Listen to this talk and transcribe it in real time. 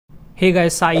Hey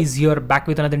guys, Sai is here back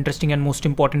with another interesting and most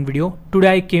important video.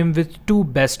 Today I came with two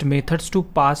best methods to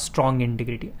pass strong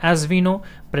integrity. As we know,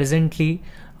 presently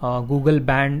Google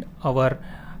banned our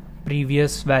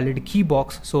previous valid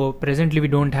keybox. So presently we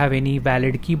don't have any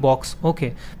valid keybox,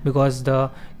 okay, because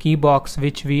the keybox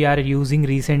which we are using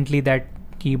recently, that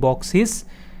keybox is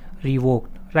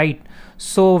revoked, right?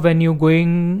 So when you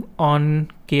going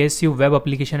on KSU web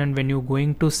application and when you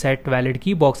going to set valid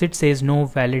keybox, it says no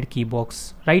valid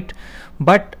keybox, right?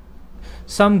 But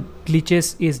some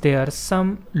glitches is there,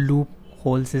 some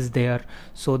loopholes is there,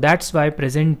 so that's why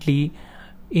presently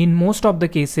in most of the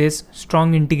cases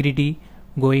strong integrity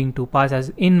going to pass.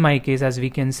 As in my case, as we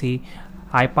can see,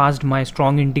 I passed my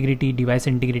strong integrity, device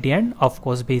integrity, and of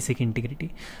course basic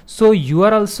integrity. So you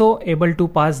are also able to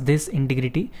pass this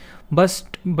integrity,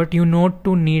 but you need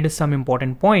to need some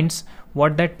important points.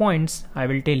 What that points I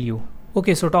will tell you.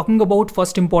 Okay, so talking about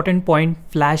first important point,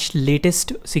 flash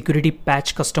latest security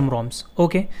patch custom ROMs.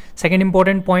 Okay, second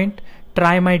important point,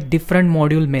 try my different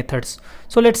module methods.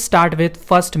 So let's start with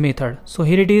first method. So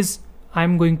here it is,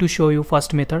 I'm going to show you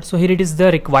first method. So here it is the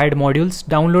required modules.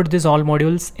 Download this all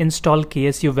modules, install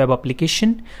KSU web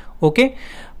application. Okay,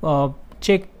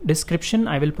 check description,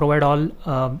 I will provide all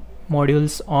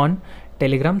modules on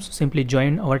Telegram. So simply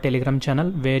join our Telegram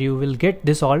channel where you will get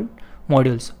this all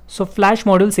modules. So flash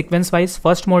module sequence wise,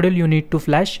 first module you need to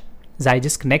flash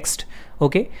Zydisk next.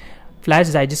 Okay, flash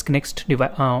Zydisk next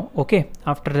device. Okay,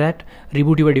 after that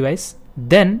reboot your device.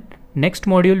 Then next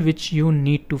module which you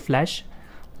need to flash,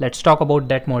 let's talk about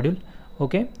that module.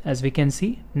 Okay, as we can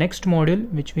see, next module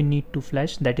which we need to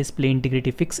flash, that is play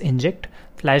integrity fix inject.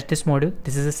 Flash this module,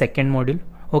 this is the second module.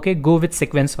 Okay, go with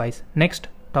sequence wise. Next,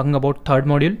 talking about third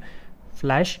module,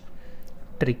 flash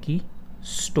tricky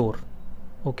store.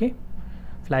 Okay,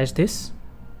 flash this,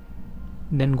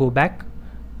 then go back.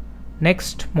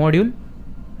 Next module,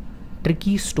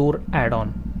 tricky store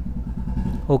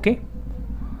add-on. Okay,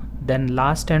 then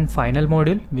last and final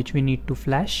module which we need to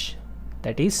flash,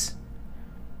 that is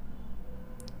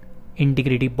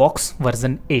integrity box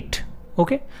version 8.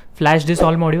 Okay, flash this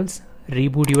all modules,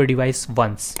 reboot your device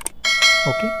once.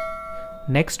 Okay,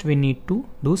 next we need to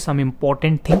do some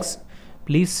important things.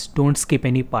 Please don't skip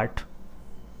any part.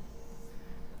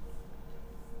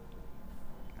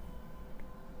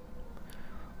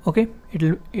 Okay,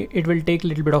 it will take a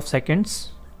little bit of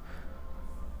seconds.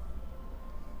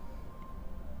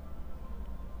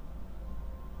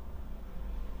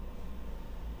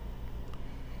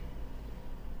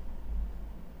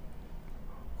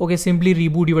 Okay, simply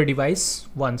reboot your device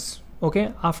once.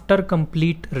 Okay, after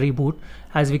complete reboot,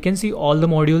 as we can see, all the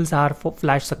modules are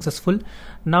flash successful.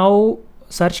 Now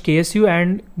search KSU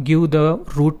and give the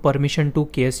root permission to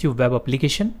KSU web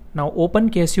application. Now open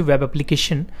KSU web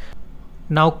application.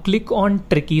 Now click on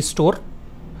tricky store,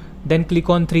 then click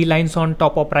on three lines on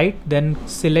top of right, then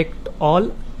select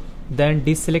all, then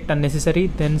deselect unnecessary,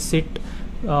 then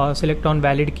select on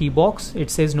valid keybox. It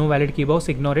says no valid keybox,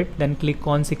 ignore it. Then click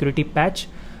on security patch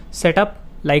setup,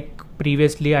 like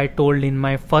previously I told in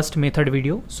my first method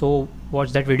video. So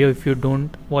watch that video if you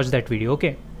don't watch that video.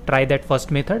 Okay, try that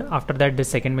first method, after that the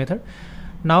second method.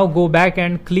 Now go back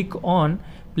and click on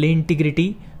play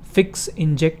integrity fix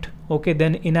inject. Okay,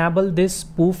 then enable this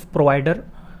spoof provider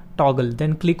toggle,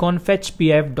 then click on fetch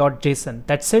pif.json.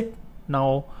 That's it.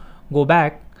 Now go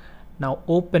back, now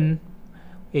open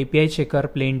API checker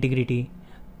play integrity.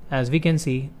 As we can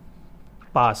see,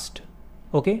 passed.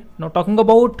 Okay, now talking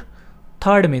about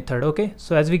third method. Okay,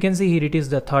 so as we can see here, it is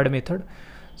the third method.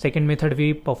 Second method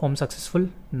we perform successful.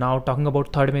 Now talking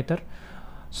about third method.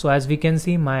 So as we can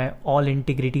see, my all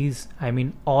integrities, I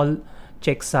mean all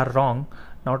checks are wrong.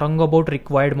 Now talking about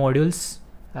required modules,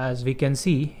 as we can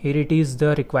see here, it is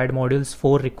the required modules,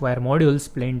 4 required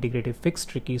modules: play integrity fix,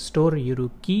 tricky store,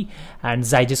 Yuruki, and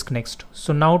Zydisk next.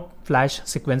 So now flash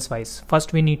sequence wise.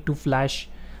 First we need to flash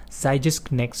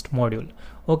Zydisk next module.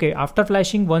 Okay, after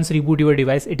flashing, once reboot your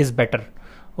device, it is better.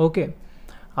 Okay,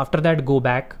 after that go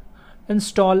back,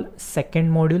 install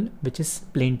second module which is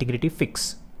play integrity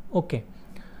fix. Okay,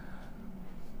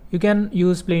 you can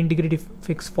use play integrity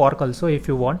fix fork also if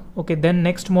you want. Okay, then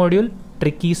next module,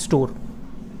 tricky store.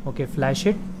 Okay, flash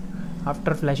it.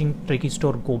 After flashing tricky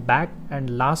store, go back,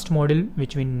 and last module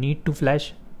which we need to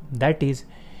flash, that is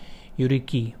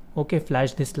Yuruki. Okay,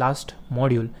 flash this last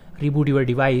module, reboot your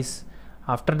device.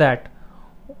 After that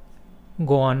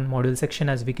go on module section.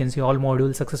 As we can see, all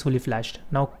modules successfully flashed.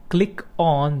 Now click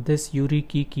on this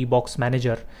Yuruki keybox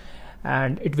manager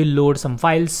and it will load some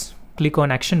files. Click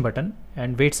on action button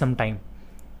and wait some time.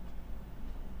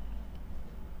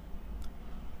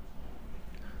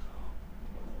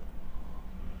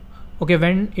 Okay,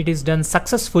 when it is done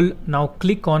successful, now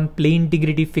click on play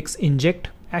integrity fix inject,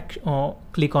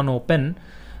 click on open,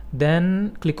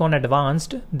 then click on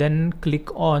advanced, then click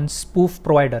on spoof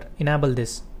provider, enable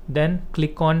this, then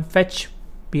click on fetch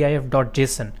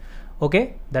pif.json.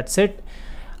 okay, that's it.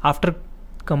 After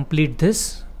complete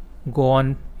this, go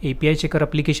on API checker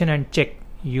application and check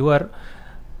your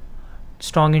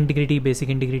strong integrity, basic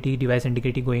integrity, device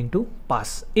integrity going to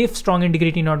pass. If strong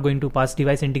integrity not going to pass,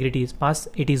 device integrity is pass,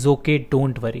 it is okay,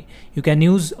 don't worry. You can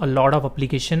use a lot of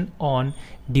application on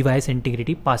device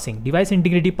integrity passing. Device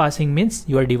integrity passing means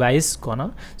your device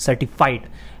gonna certified,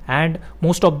 and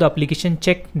most of the application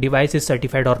check device is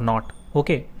certified or not.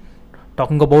 Okay,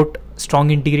 talking about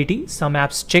strong integrity, some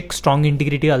apps check strong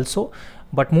integrity also,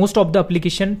 but most of the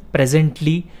application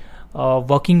presently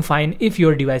working fine if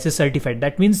your device is certified.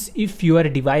 That means if your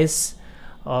device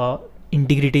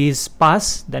integrity is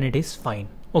pass, then it is fine.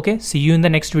 Okay, see you in the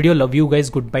next video. Love you guys,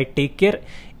 goodbye, take care.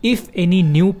 If any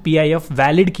new PIF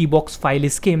valid Keybox file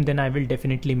is came, then I will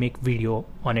definitely make video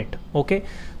on it. Okay,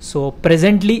 so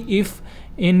presently if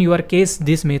in your case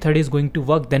this method is going to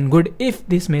work, then good. If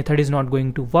this method is not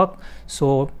going to work,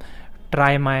 so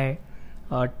try my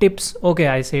tips. Okay,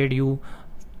 I said you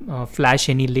flash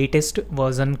any latest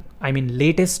version, I mean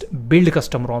latest build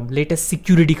custom ROM, latest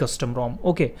security custom ROM.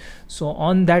 Okay, so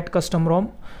on that custom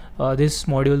ROM this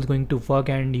module is going to work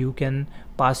and you can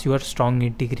pass your strong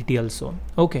integrity also.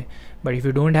 Okay, but if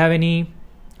you don't have any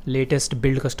latest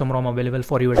build custom ROM available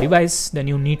for your device, then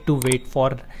you need to wait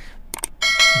for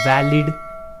valid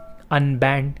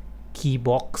unbanned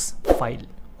Keybox file.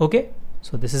 Okay,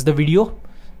 so this is the video.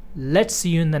 Let's see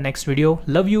you in the next video.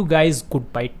 Love you guys,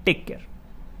 goodbye, take care.